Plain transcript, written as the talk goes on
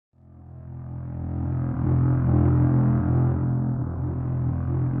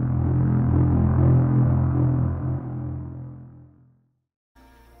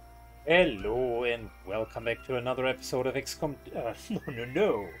Hello and welcome back to another episode of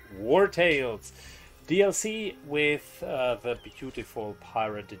Wartales DLC with the beautiful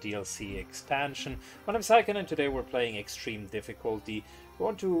Pirate DLC expansion. My name is Syken and today we're playing extreme difficulty. We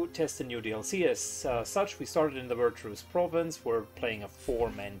want to test a new DLC as such. We started in the Virtuous province. We're playing a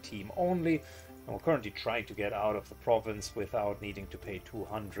 4-man team only and we're currently trying to get out of the province without needing to pay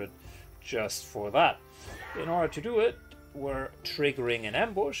 200 just for that. In order to do it, we're triggering an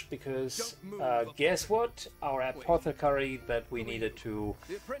ambush because guess what? Our apothecary that we needed to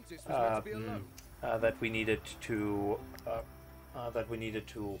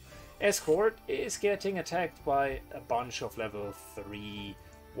escort is getting attacked by a bunch of level 3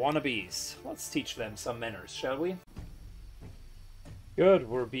 wannabes. Let's teach them some manners, shall we? Good,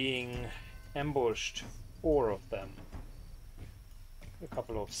 we're being ambushed, 4 of them. A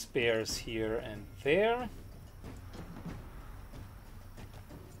couple of spares here and there.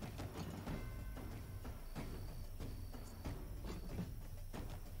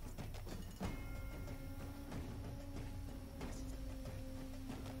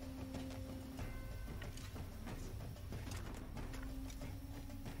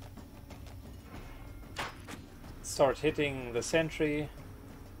 Start hitting the sentry,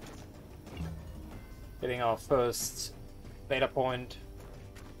 getting our first data point.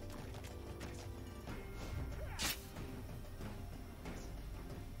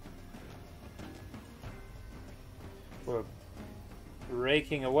 We're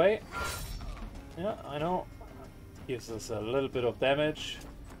breaking away. Yeah, I know. Gives us a little bit of damage.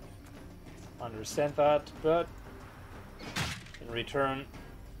 Understand that, but in return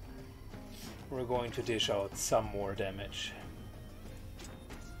we're going to dish out some more damage.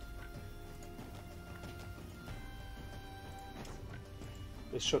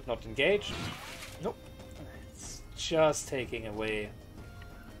 This should not engage. Nope. It's just taking away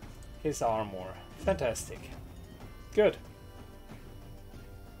his armor. Fantastic. Good.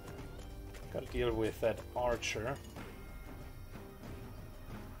 Gotta deal with that archer.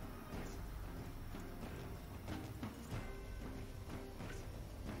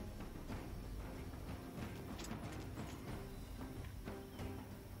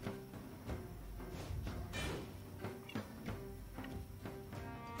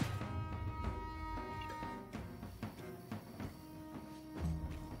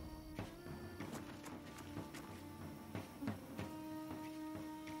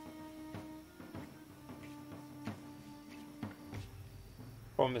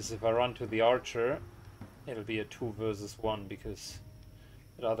 Problem is, if I run to the archer, it'll be a 2 versus 1 because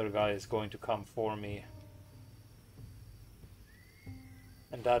that other guy is going to come for me.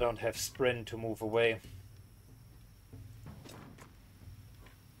 And I don't have sprint to move away.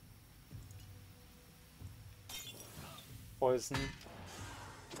 Poison.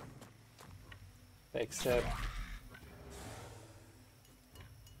 Backstab.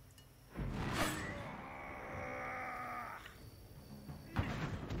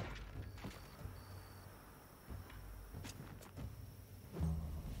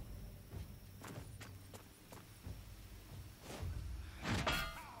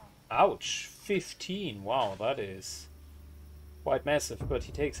 Ouch, 15, wow, that is quite massive, but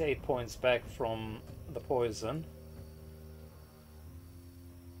he takes 8 points back from the poison.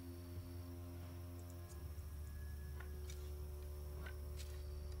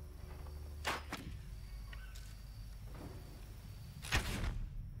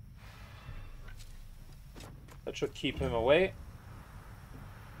 That should keep him away.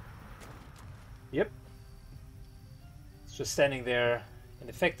 Yep. It's just standing there and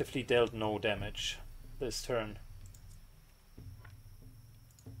effectively dealt no damage this turn.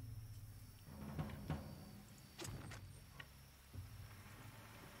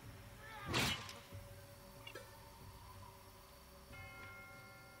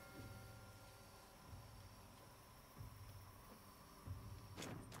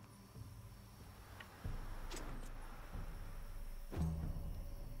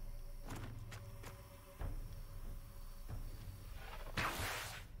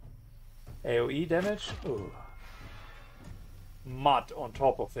 AoE damage? Ooh. Mud on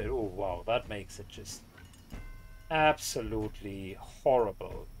top of it. Oh wow, that makes it just absolutely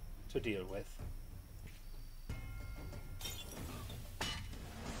horrible to deal with.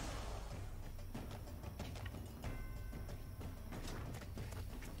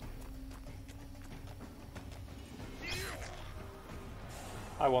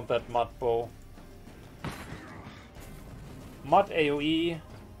 I want that mud bow. Mud AoE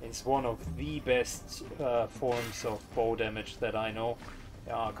is one of the best forms of bow damage that I know.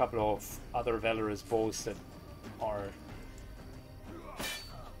 There are a couple of other valorous bows that are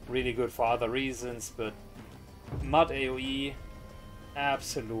really good for other reasons, but mud AoE,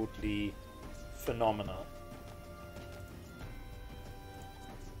 absolutely phenomenal.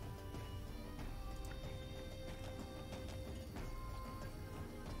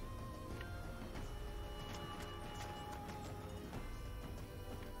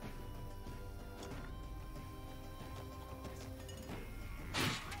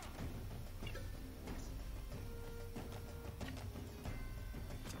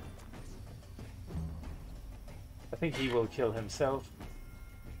 I think he will kill himself.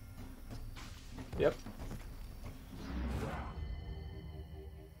 Yep.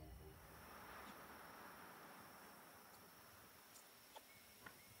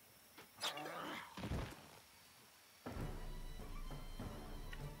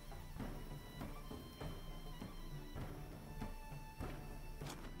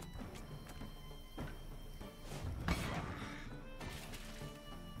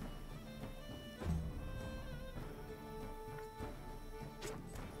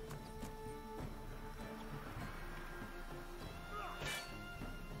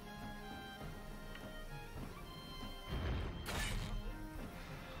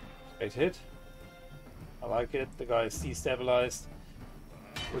 Great hit. I like it. The guy is destabilized.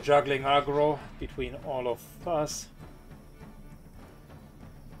 We're juggling aggro between all of us.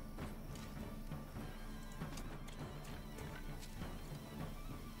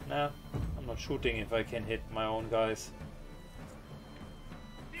 Nah, I'm not shooting if I can hit my own guys.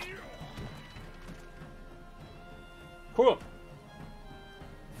 Cool.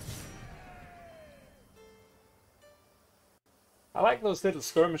 I like those little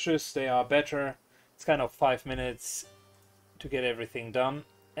skirmishes, they are better. It's kind of 5 minutes to get everything done.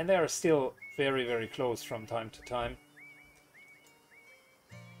 And they are still very, very close from time to time.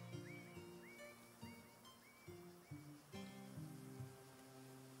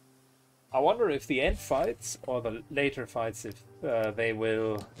 I wonder if the end fights or the later fights, if they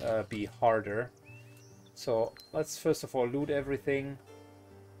will be harder. So let's first of all loot everything.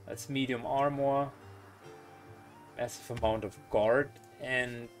 That's medium armor. Massive amount of guard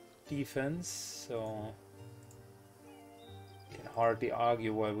and defense, so can hardly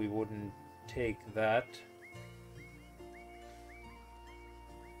argue why we wouldn't take that.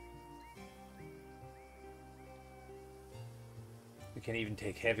 We can even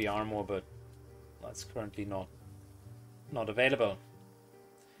take heavy armor, but that's currently not available.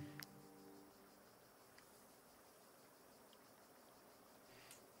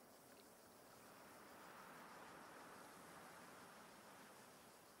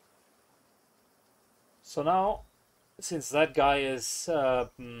 So now, since that guy is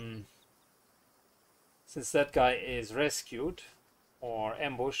rescued or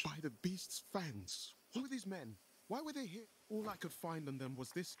ambushed, by the beast's fangs. Who are these men? Why were they here? All I could find on them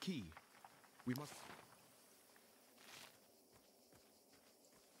was this key. We must.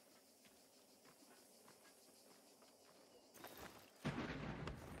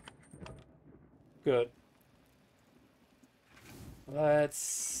 good.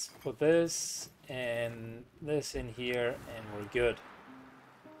 Let's put this and this in here and we're good.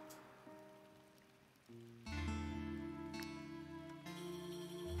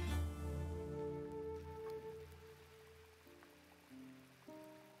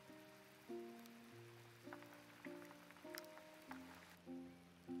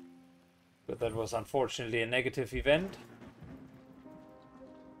 But that was unfortunately a negative event.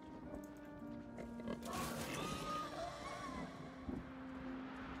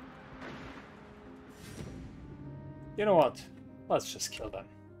 You know what? Let's just kill them.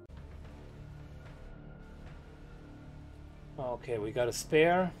 Okay, we got a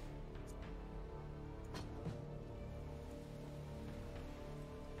spare.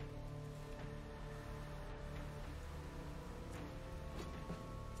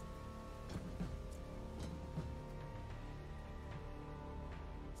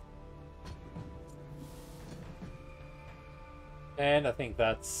 And I think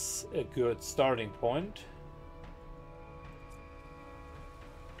that's a good starting point.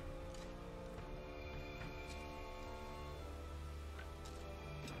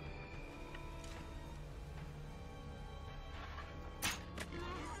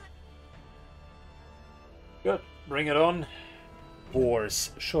 Good. Bring it on.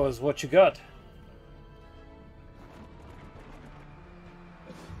 Boars, show us what you got.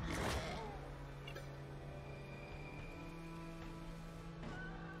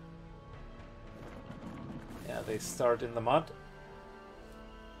 Yeah, they start in the mud.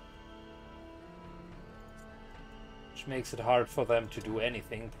 Which makes it hard for them to do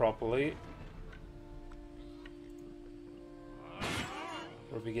anything properly.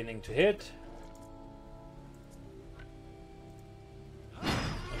 We're beginning to hit.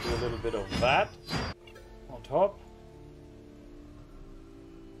 And do a little bit of that on top.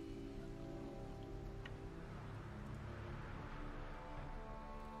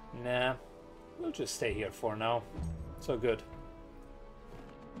 Nah, we'll just stay here for now. So good.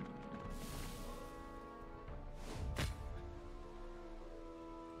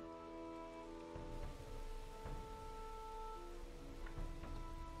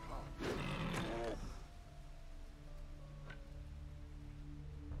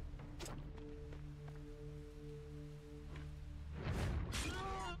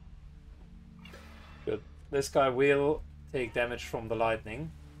 Good. This guy will take damage from the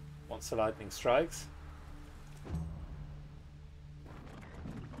lightning once the lightning strikes.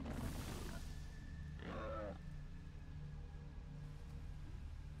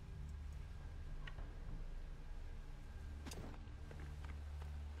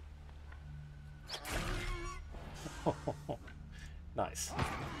 Nice.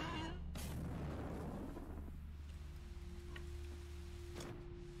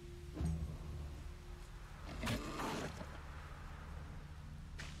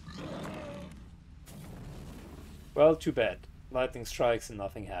 Well, too bad. Lightning strikes and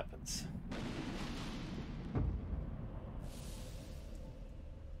nothing happens.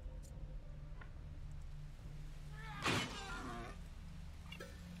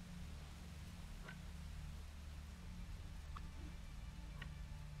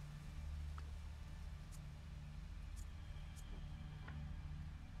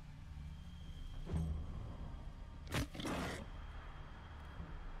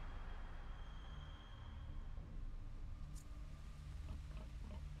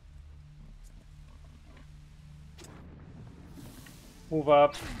 Move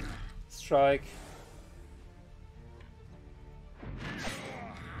up, strike.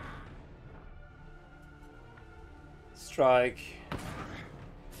 Strike.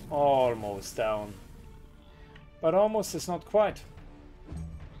 Almost down. But almost is not quite.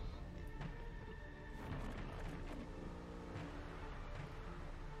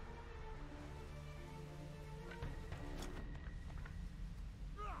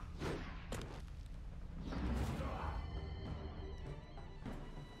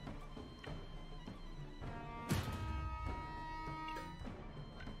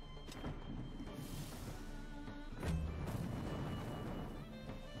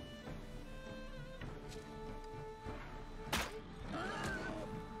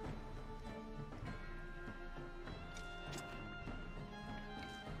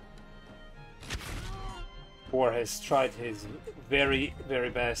 Boar has tried his very, very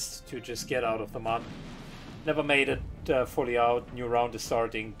best to just get out of the mud. Never made it fully out. New round is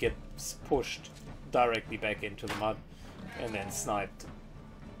starting, gets pushed directly back into the mud, and then sniped.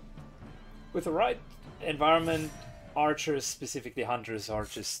 With the right environment, archers, specifically hunters, are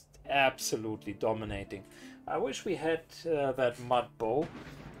just absolutely dominating. I wish we had that mud bow,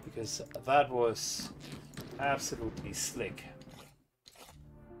 because that was absolutely slick.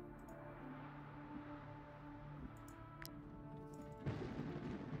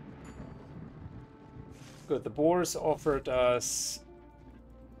 Good, the boars offered us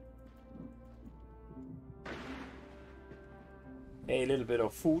a little bit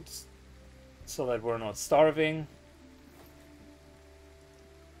of food so that we're not starving.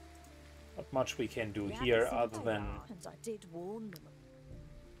 Not much we can do here other than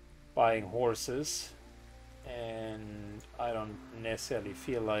buying horses, and I don't necessarily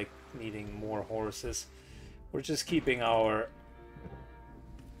feel like needing more horses. We're just keeping our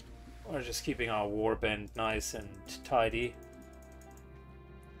warband nice and tidy.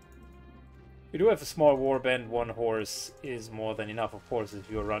 We do have a small warband. One horse is more than enough. Of course,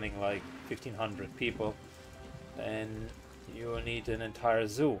 if you're running like 1,500 people, then you need an entire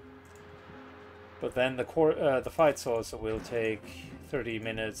zoo. But then the fights also will take 30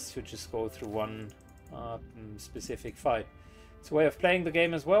 minutes to just go through one specific fight. It's a way of playing the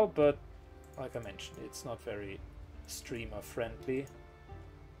game as well, but like I mentioned, it's not very streamer friendly.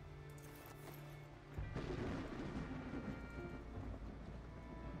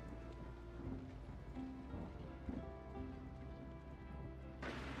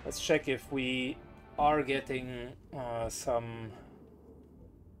 Let's check if we are getting some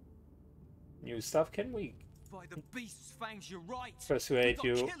new stuff. Can we by the beast's fangs, you're right. Persuade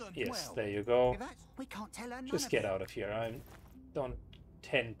you? Yes, there you go. We can't tell her Just get out of here. I don't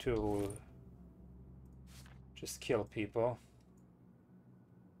tend to just kill people.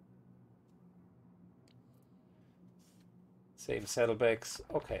 Same saddlebags.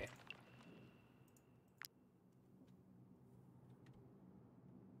 Okay.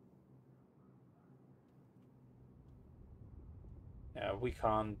 we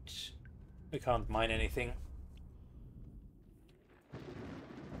can't mine anything.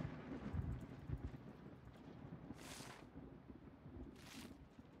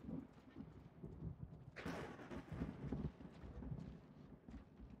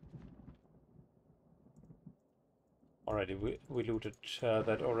 Already, we looted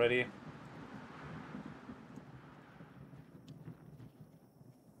that already.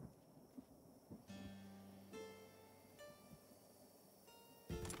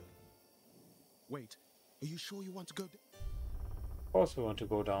 Wait, are you sure you want to go? Of course we want to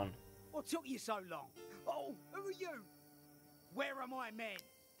go down. What took you so long? Oh, who are you? Where are my men?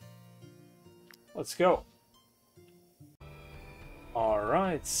 Let's go.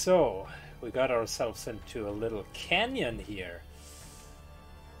 Alright, so we got ourselves into a little canyon here.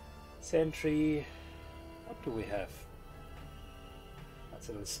 Sentry. What do we have? That's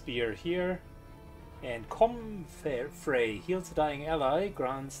a little spear here. And Fray heals a dying ally,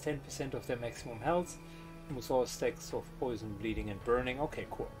 grants 10% of their maximum health, removes all stacks of poison, bleeding, and burning. Okay,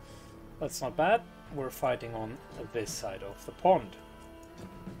 cool. That's not bad. We're fighting on this side of the pond.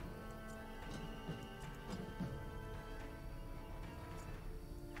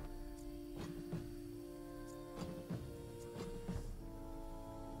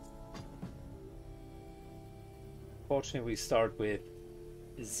 Fortunately, we start with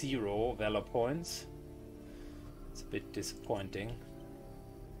 0 valor points. It's a bit disappointing.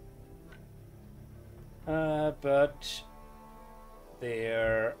 But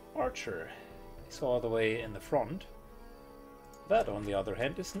their archer is all the way in the front. That, on the other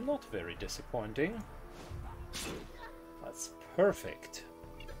hand, is not very disappointing. That's perfect.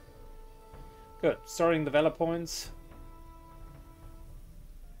 Good. Starting the valor points.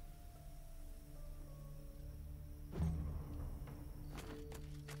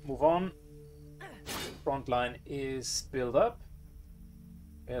 Move on. Front line is built up.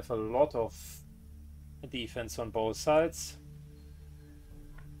 We have a lot of defense on both sides.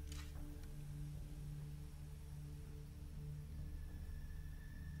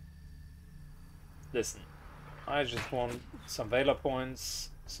 Listen, I just want some valor points,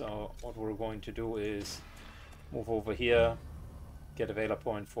 so what we're going to do is move over here, get a valor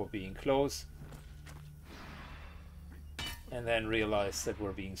point for being close, and then realize that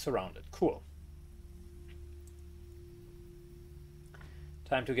we're being surrounded. Cool.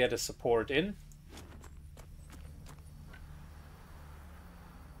 Time to get a support in.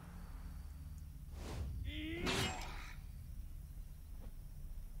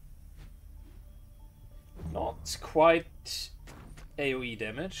 Not quite AoE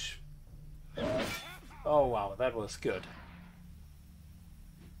damage. Oh wow, that was good.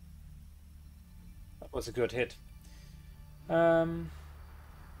 That was a good hit.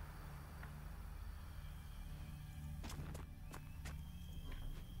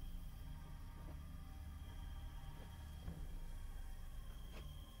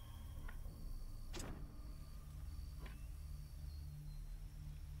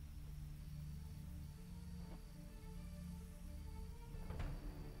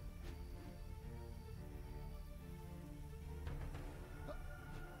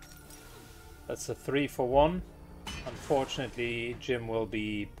 That's a 3-for-1. Unfortunately, Jim will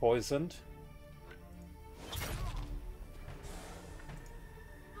be poisoned.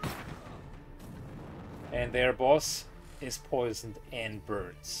 And their boss is poisoned and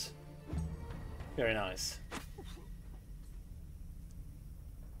burns. Very nice.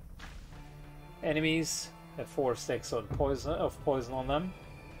 Enemies have 4 stacks of poison on them.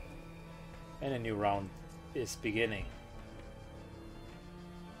 And a new round is beginning.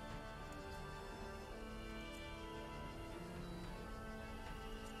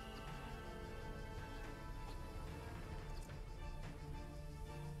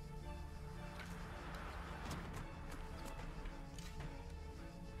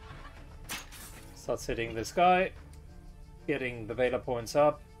 Starts hitting this guy, getting the valor points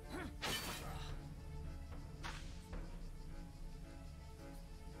up.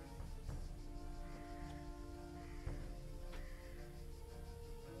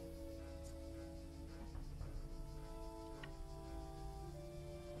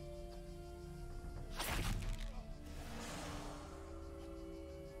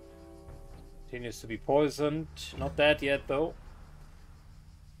 Continues to be poisoned. Not dead yet though.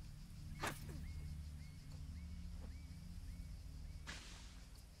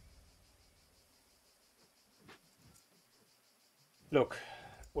 Look,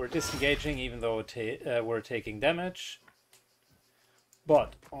 we're disengaging even though we're taking damage.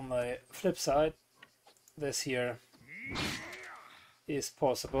 But on the flip side, this here is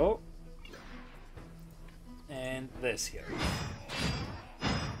possible. And this here.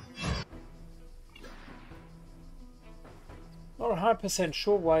 not 100%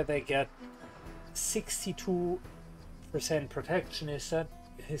 sure why they get 62% protection. Is that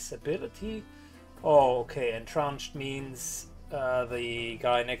his ability? Oh, okay. Entrenched means the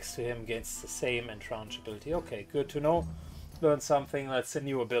guy next to him gets the same entrenched ability. Okay, good to know. Learn something. That's a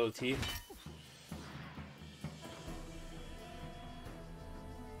new ability.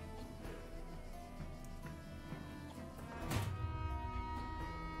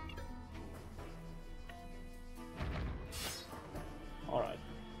 Alright.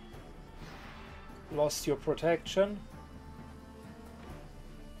 Lost your protection.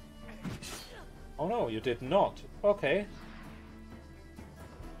 Oh no, you did not. Okay.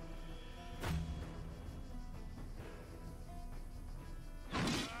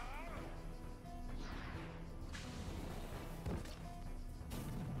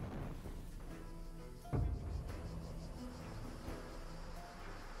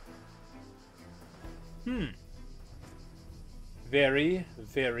 Very,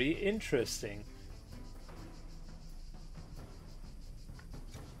 very interesting.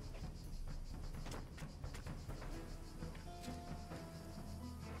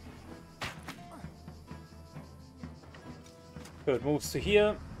 Good, moves to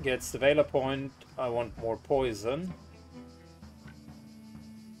here, gets the Valor point. I want more poison.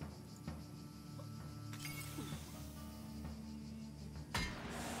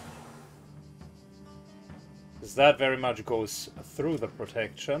 Because that very much goes through the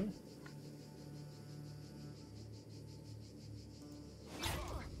protection.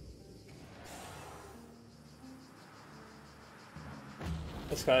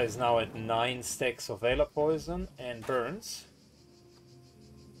 This guy is now at 9 stacks of Valor poison and burns.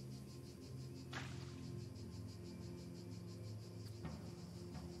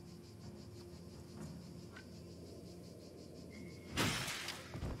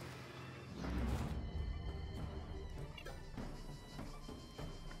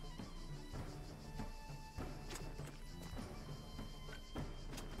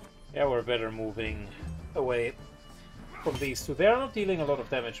 Yeah, we're better moving away from these two. They are not dealing a lot of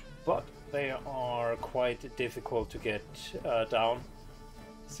damage, but they are quite difficult to get down.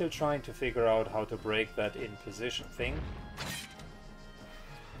 Still trying to figure out how to break that in position thing.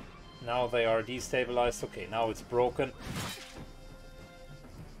 Now they are destabilized. Okay, now it's broken.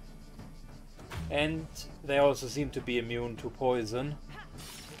 And they also seem to be immune to poison.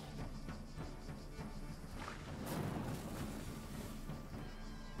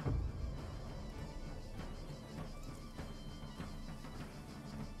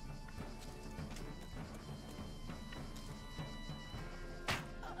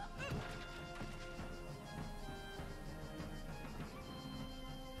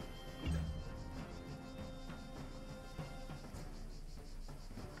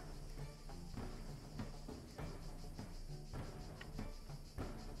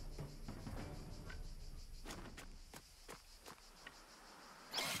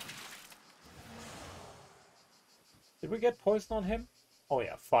 Did we get poison on him? Oh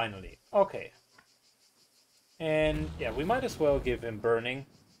yeah, finally. Okay. And yeah, we might as well give him burning.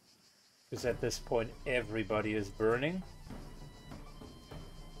 Because at this point everybody is burning.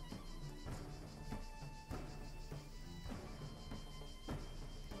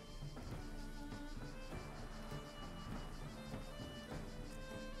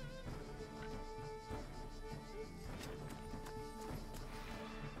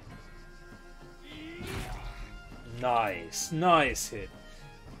 Nice, nice hit.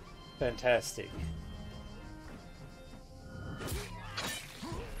 Fantastic.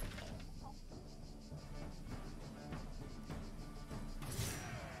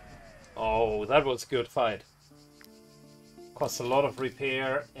 Oh, that was a good fight. Cost a lot of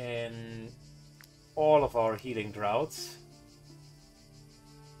repair and all of our healing droughts.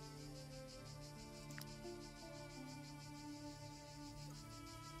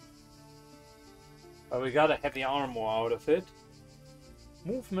 But we got a heavy armor out of it.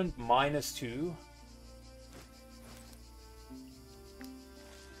 Movement -2.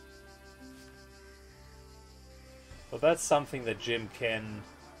 So that's something that Jim can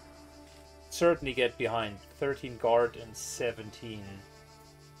certainly get behind. 13 guard and 17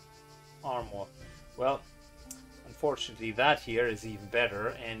 armor. Well, unfortunately that here is even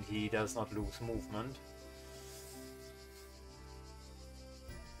better and he does not lose movement.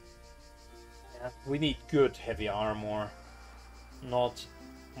 We need good heavy armor, not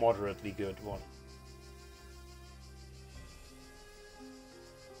moderately good one.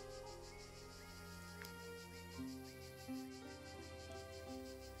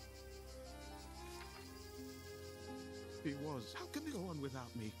 He was. How can they go on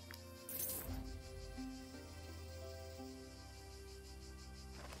without me?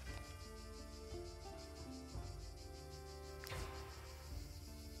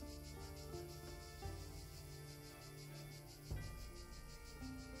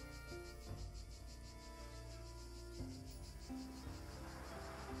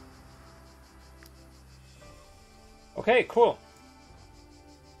 Okay, cool.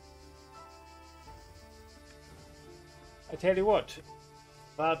 I tell you what,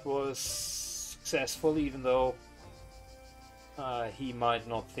 that was successful, even though he might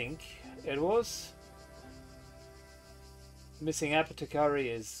not think it was. Missing apothecary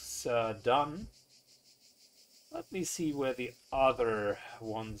is done. Let me see where the other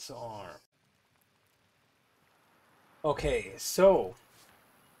ones are. Okay, so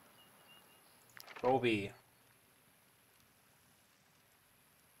Roby.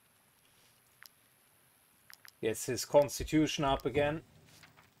 Gets his constitution up again.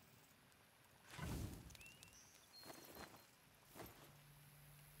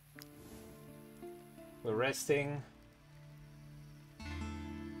 We're resting.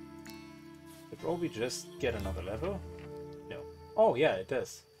 Did Roby just get another level? No. Oh yeah, it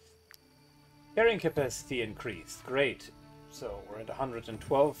does. Carrying capacity increased. Great. So we're at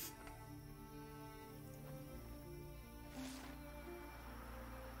 112.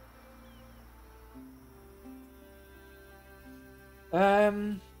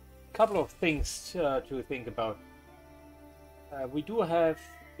 Couple of things to think about. We do have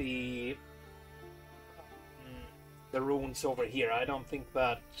the runes over here. I don't think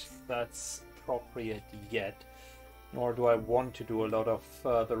that that's appropriate yet, nor do I want to do a lot of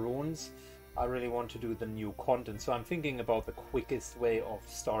the runes. I really want to do the new content, so I'm thinking about the quickest way of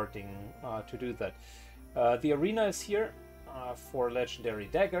starting to do that. The arena is here for legendary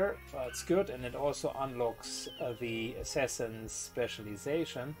dagger. It's good, and it also unlocks the assassin's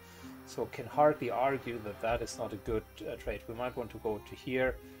specialization, so can hardly argue that that is not a good trait. We might want to go to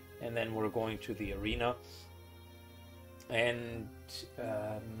here, and then we're going to the arena, and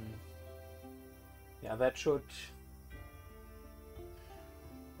yeah, that should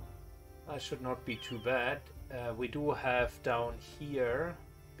not be too bad. We do have down here,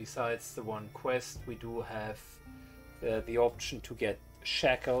 besides the one quest, we do have the option to get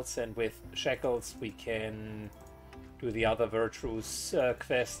shackles, and with shackles we can do the other virtues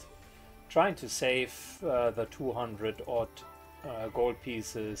quest, trying to save the 200 odd gold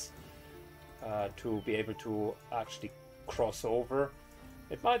pieces to be able to actually cross over.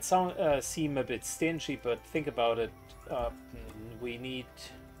 It might seem a bit stingy, but think about it. We need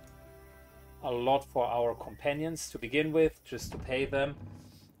a lot for our companions to begin with, just to pay them,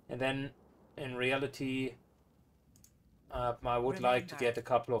 and then in reality I would like to get a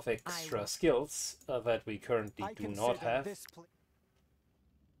couple of extra skills that we currently do not have.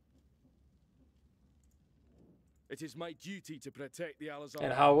 It is my duty to protect the Alazar.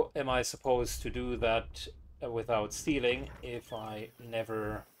 And how am I supposed to do that without stealing if I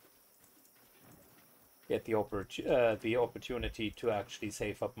never get the opportunity to actually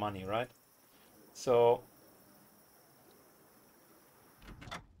save up money, right? So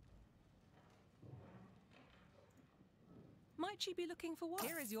might she be looking for what?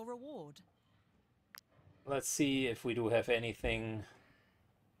 Here is your reward. let's see if we do have anything.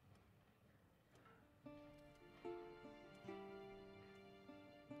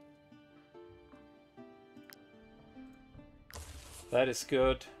 That is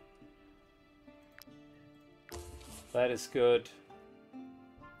good. That is good.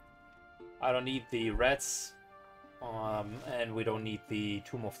 I don't need the rats, and we don't need the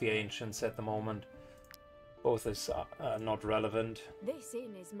Tomb of the Ancients at the moment. Both is not relevant. This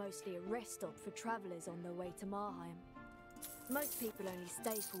inn is mostly a rest stop for travellers on their way to Marheim. Most people only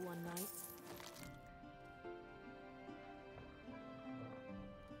stay for one night.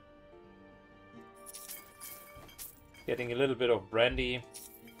 Getting a little bit of brandy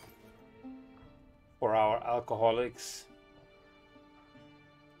for our alcoholics.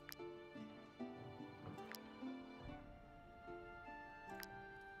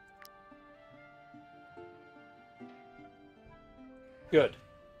 Good.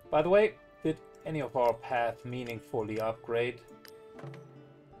 By the way, did any of our path meaningfully upgrade?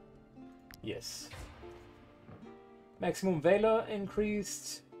 Yes. Maximum valor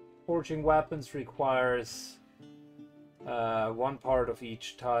increased. Forging weapons requires one part of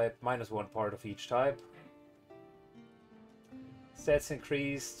each type, minus one part of each type. Stats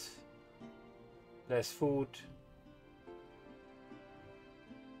increased. Less food.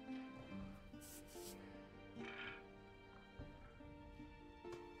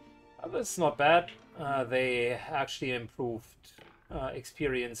 That's not bad. They actually improved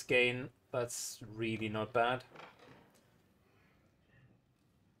experience gain. That's really not bad.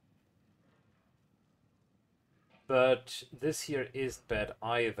 But this here isn't bad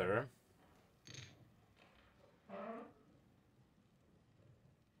either.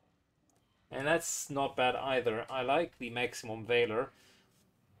 And that's not bad either. I like the maximum valor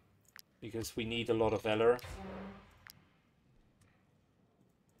because we need a lot of valor.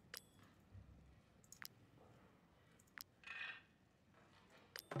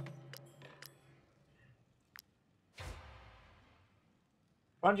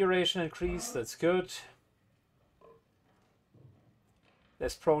 Run duration increase, that's good.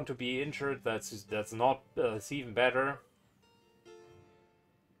 Less prone to be injured, that's even better.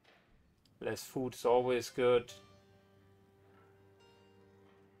 Less food is always good.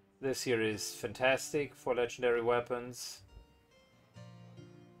 This here is fantastic for legendary weapons.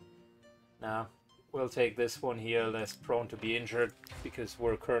 Now, we'll take this one here, less prone to be injured, because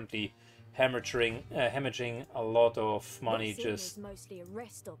we're currently hemorrhaging a lot of money just mostly a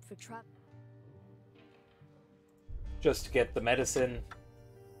rest stop for to get the medicine.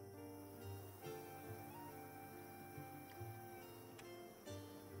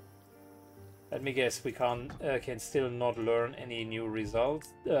 Let me guess, we can still not learn any new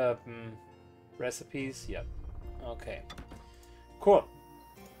results, recipes. Yep. Okay. Cool.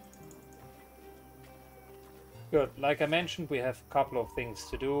 Good. Like I mentioned, we have a couple of things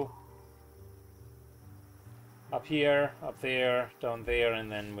to do. Up here, up there, down there, and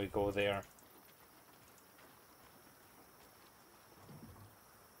then we go there.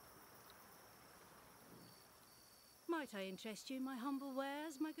 Might I interest you in my humble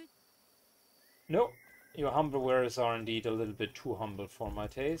wares, my good? No, your humble wares are indeed a little bit too humble for my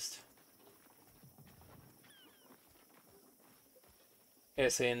taste.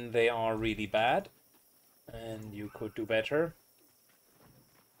 As in, they are really bad, and you could do better.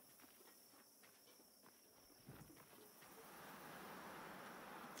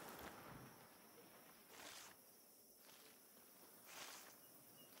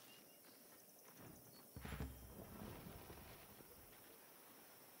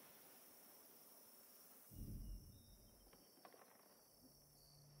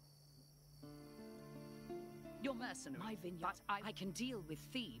 You're mercenary, my vineyard, but I can deal with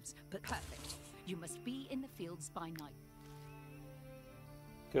thieves, but perfect. You must be in the fields by night.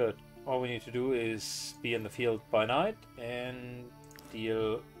 Good. All we need to do is be in the field by night and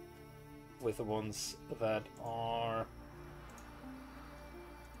deal with the ones that are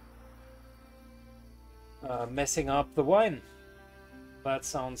messing up the wine. That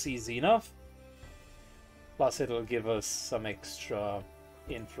sounds easy enough. Plus it'll give us some extra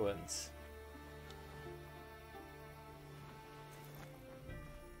influence.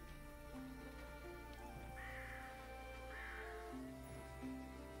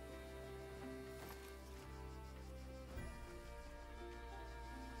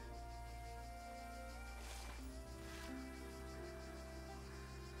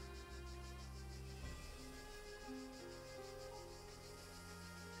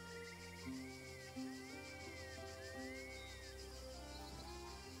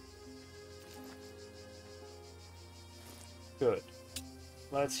 Good.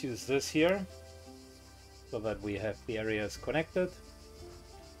 Let's use this here so that we have the areas connected.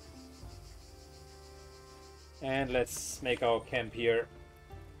 And let's make our camp here,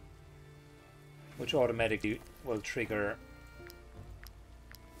 which automatically will trigger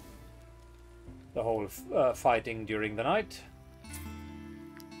the whole fighting during the night.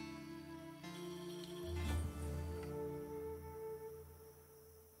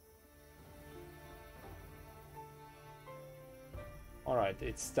 Alright,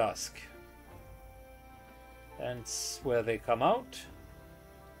 it's dusk. That's where they come out.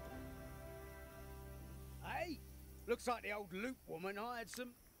 Hey, looks like the old loop woman hired some.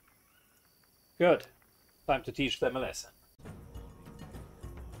 Good. Time to teach them a lesson.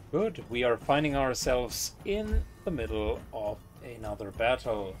 Good. We are finding ourselves in the middle of another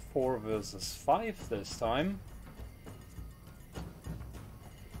battle. 4 versus 5 this time.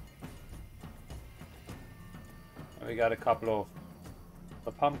 And we got a couple of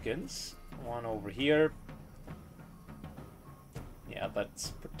the pumpkins. One over here. Yeah,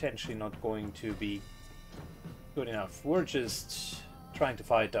 that's potentially not going to be good enough. We're just trying to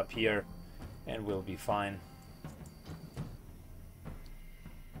fight up here and we'll be fine.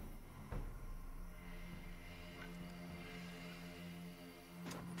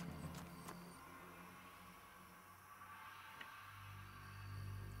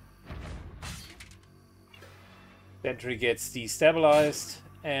 Sentry gets destabilized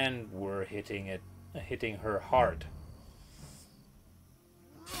and we're hitting her hard.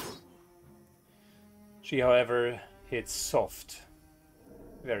 She, however, hits soft.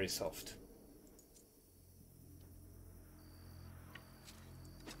 Very soft.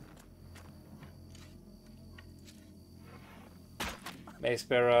 Mace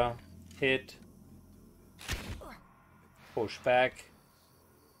bearer, hit. Push back.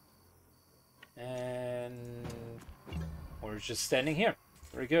 And we're just standing here.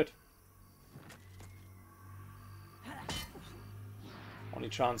 Very good. Only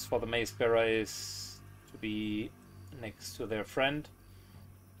chance for the mace bearer is to be next to their friend.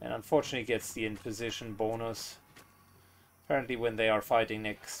 And unfortunately gets the in position bonus. Apparently when they are fighting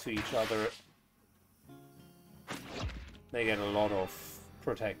next to each other, they get a lot of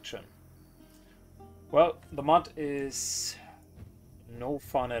protection. Well, the mud is no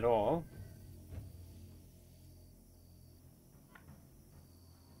fun at all.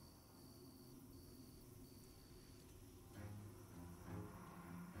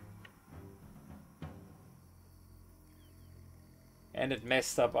 And it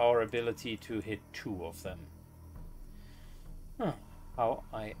messed up our ability to hit 2 of them. Huh. How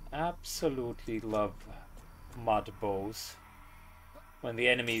I absolutely love mud bows. When the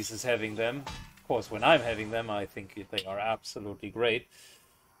enemies is having them. Of course, when I'm having them, I think they are absolutely great.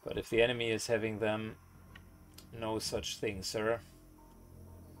 But if the enemy is having them, no such thing, sir.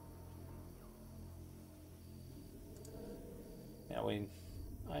 Yeah,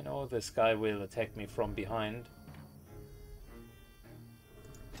 I know this guy will attack me from behind.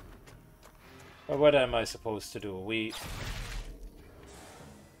 But what am I supposed to do? We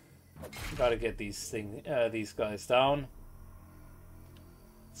gotta get these guys down.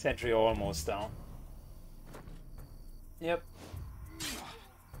 Sentry almost down. Yep.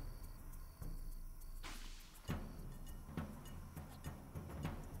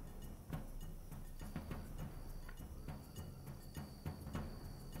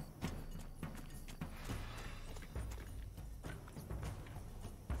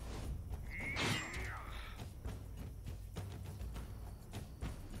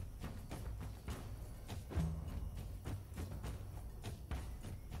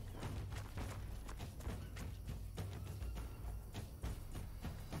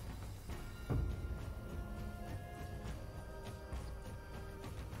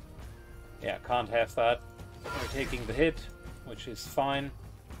 Yeah, can't have that. We're taking the hit, which is fine.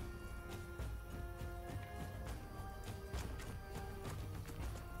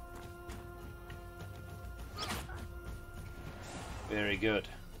 Very good.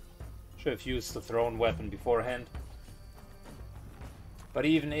 Should have used the thrown weapon beforehand. But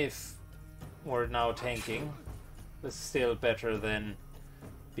even if we're now tanking, this is still better than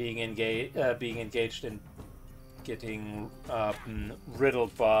being engaged in getting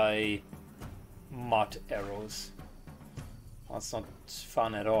riddled by mud arrows. That's not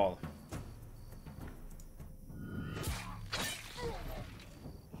fun at all.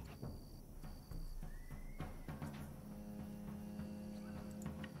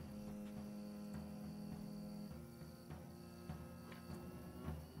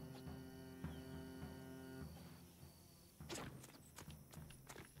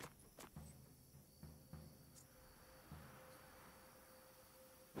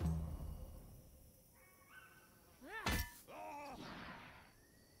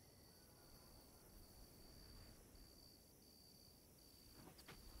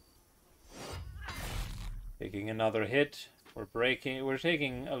 Taking another hit. We're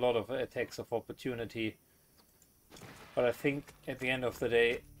taking a lot of attacks of opportunity. But I think at the end of the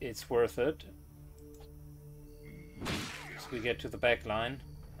day it's worth it. So we get to the back line,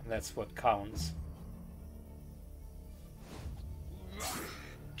 and that's what counts.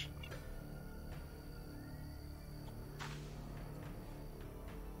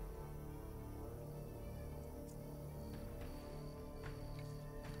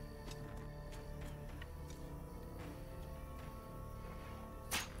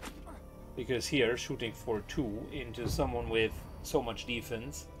 Because here, shooting for 2 into someone with so much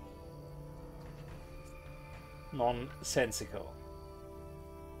defense, nonsensical.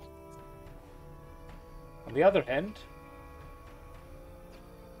 On the other hand,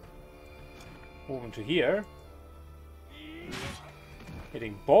 moving to here,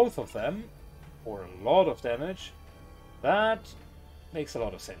 hitting both of them for a lot of damage, that makes a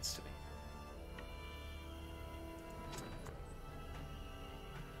lot of sense to me.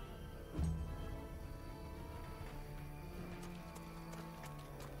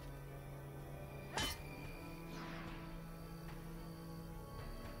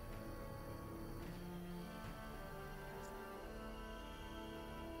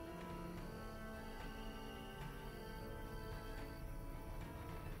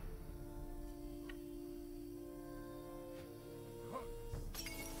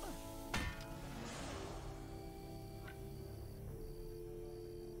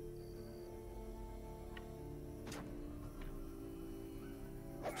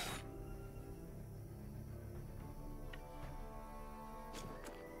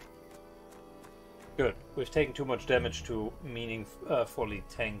 Good. We've taken too much damage to meaningfully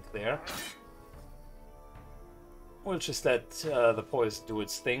tank there. We'll just let the poison do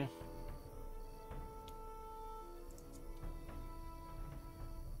its thing.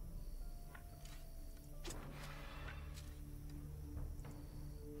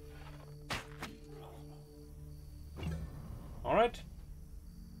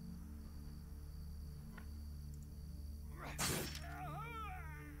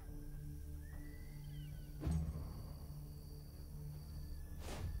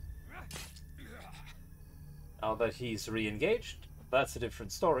 Now that he's re-engaged, that's a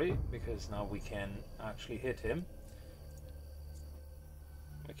different story, because now we can actually hit him.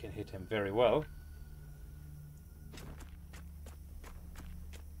 We can hit him very well.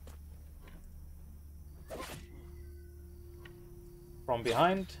 From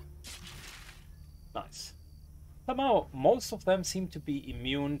behind. Nice. Somehow, most of them seem to be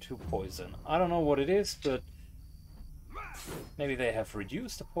immune to poison. I don't know what it is, but maybe they have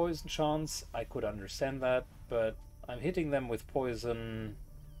reduced the poison chance. I could understand that, but I'm hitting them with poison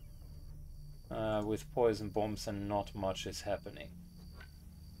bombs and not much is happening.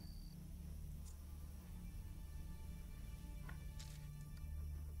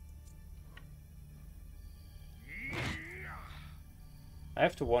 I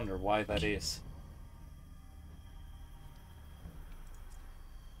have to wonder why that is.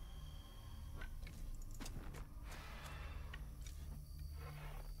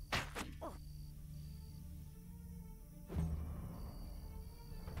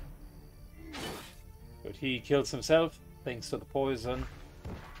 But he kills himself thanks to the poison.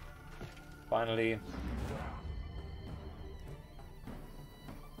 Finally.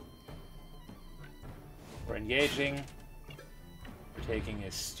 We're engaging. Taking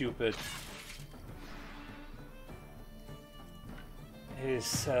his stupid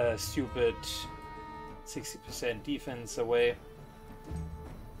 60% defense away,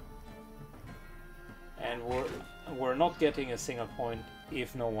 and we're not getting a single point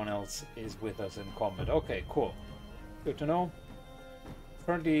if no one else is with us in combat. Okay, cool, good to know.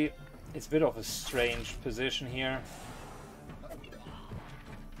 Currently it's a bit of a strange position here.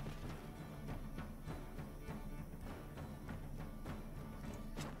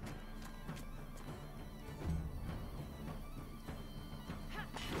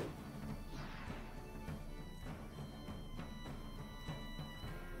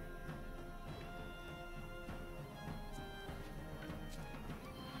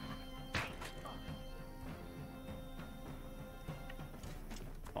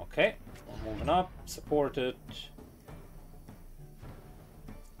 Okay, we're moving up, supported.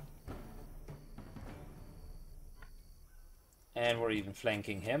 And we're even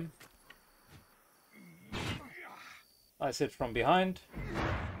flanking him. Nice hit from behind.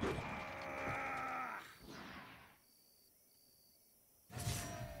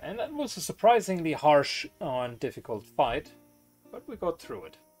 And that was a surprisingly harsh and difficult fight, but we got through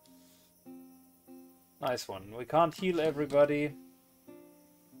it. Nice one. We can't heal everybody.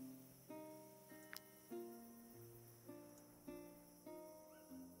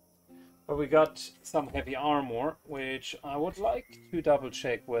 But we got some heavy armor, which I would like to double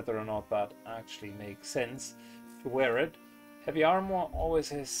check whether or not that actually makes sense to wear it. Heavy armor always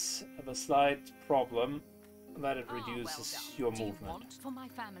has the slight problem that it reduces your movement. Do you want for my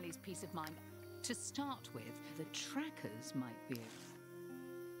family's peace of mind? To start with, the trackers might be.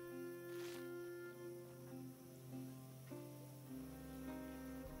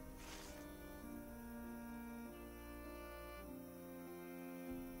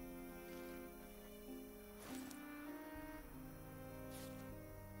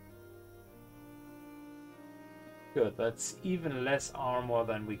 Good, that's even less armor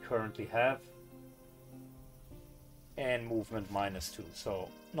than we currently have. And movement -2, so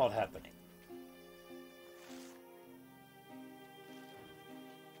not happening.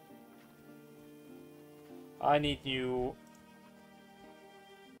 I need new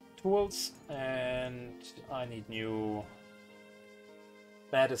tools and I need new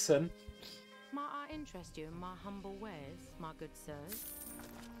medicine. Might I interest you in my humble wares, my good sirs?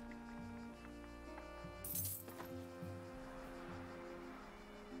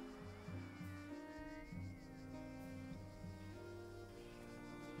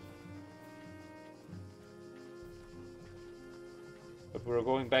 But we're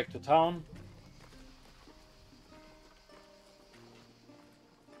going back to town.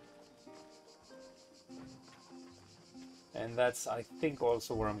 And that's, I think,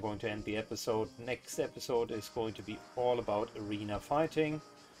 also where I'm going to end the episode. Next episode is going to be all about arena fighting,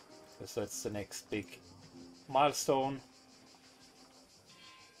 because that's the next big milestone.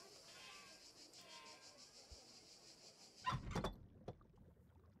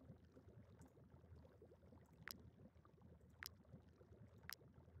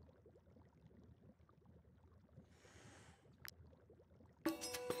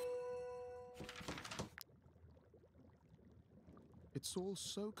 It's all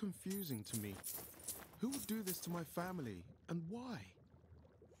so confusing to me. Who would do this to my family, and why?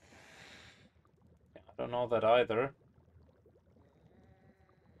 I don't know that either.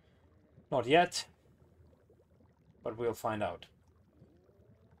 Not yet, but we'll find out.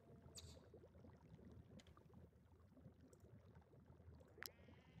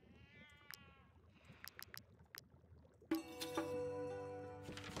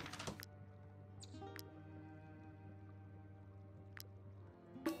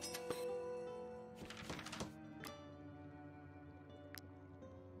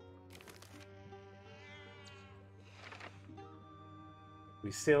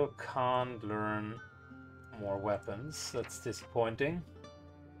 We still can't learn more weapons. That's disappointing.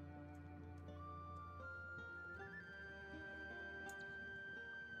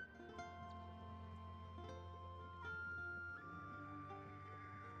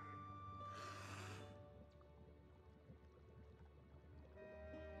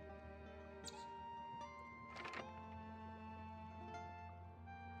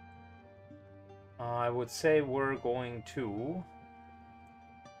 I would say we're going to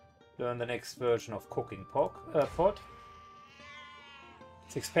learn the next version of cooking pot.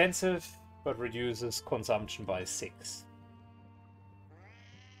 It's expensive, but reduces consumption by 6.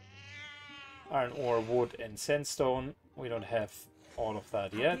 Iron ore, wood, and sandstone. We don't have all of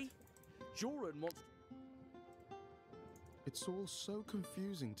that yet. It's all so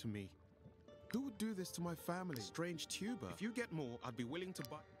confusing to me. Who would do this to my family? Strange tuber. If you get more, I'd be willing to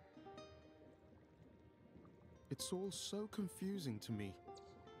buy. It's all so confusing to me.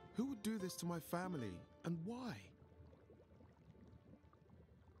 Who would do this to my family, and why?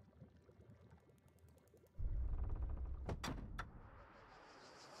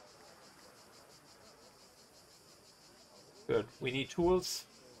 Good. We need tools,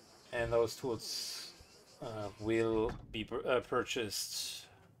 and those tools will be purchased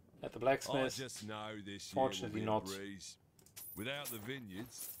at the blacksmith. I just know this year Fortunately, will be a not breeze. Without the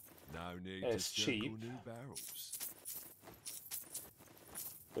vineyards, no need as to circle cheap. new barrels.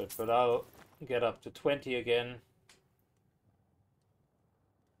 Good, but I'll get up to 20 again.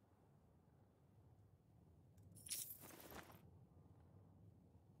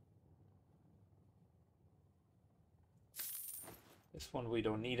 This one we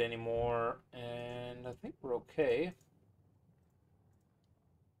don't need anymore, and I think we're okay.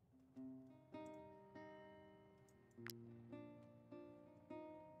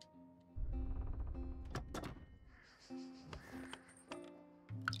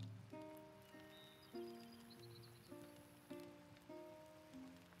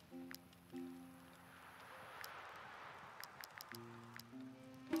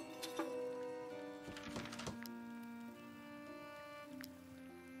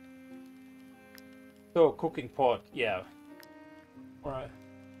 So, cooking pot, yeah. Alright.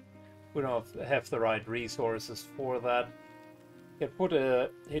 We don't have the right resources for that. Can put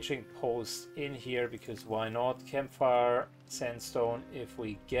a hitching post in here because why not? Campfire, sandstone, if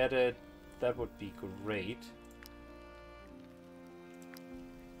we get it, that would be great.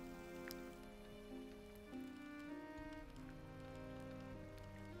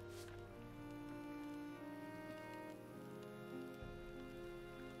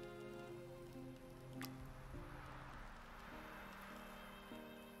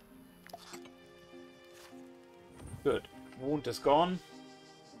 Good. Wound is gone.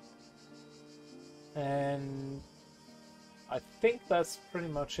 And I think that's pretty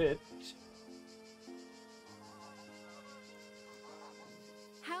much it.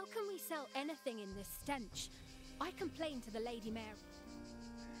 How can we sell anything in this stench? I complained to the Lady Mary.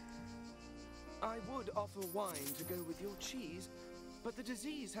 I would offer wine to go with your cheese, but the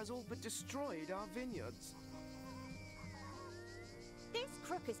disease has all but destroyed our vineyards. This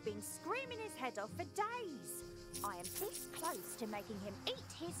crook has been screaming his head off for days. I am this close to making him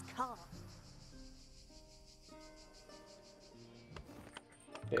eat his car.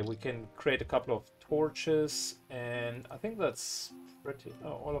 Okay, we can create a couple of torches, and I think that's pretty.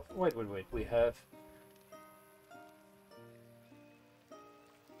 Oh, all of. Wait. We have.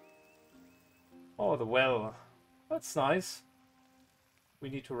 Oh, the well. That's nice. We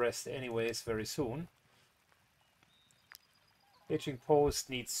need to rest anyways very soon. Hitching post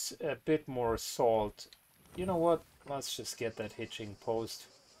needs a bit more salt. You know what? Let's just get that hitching post.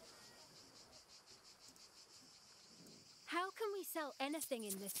 How can we sell anything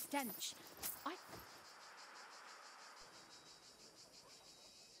in this stench?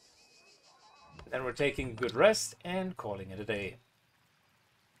 Then we're taking a good rest and calling it a day.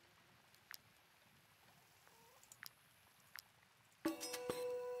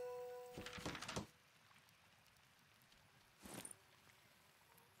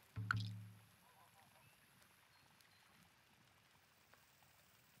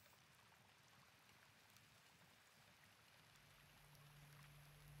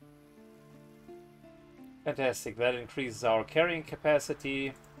 Fantastic, that increases our carrying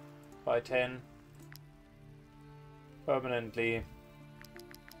capacity by 10 permanently.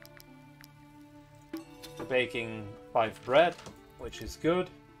 We're baking 5 bread, which is good.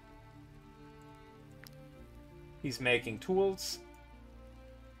 He's making tools,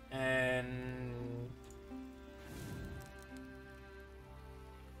 and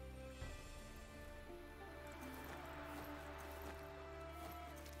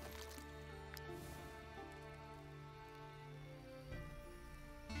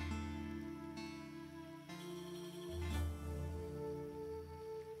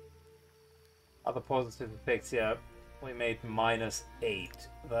Other positive effects, yeah. We made -8.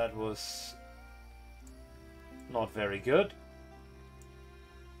 That was not very good.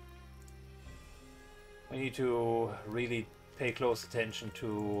 We need to really pay close attention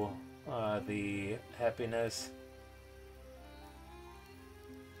to the happiness.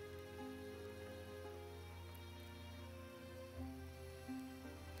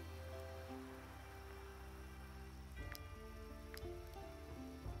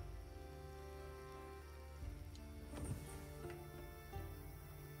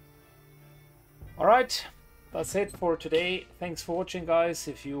 Alright, that's it for today. Thanks for watching, guys.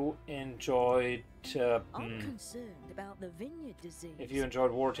 If you enjoyed I'm concerned about the vineyard disease. if you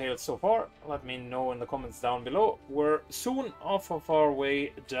enjoyed Wartales so far, let me know in the comments down below. We're soon off of our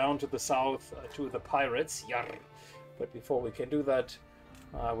way down to the south to the Pirates. Yarr. But before we can do that,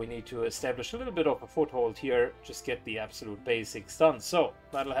 we need to establish a little bit of a foothold here, just get the absolute basics done. So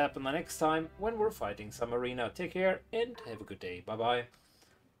that'll happen the next time when we're fighting some arena. Take care and have a good day. Bye bye.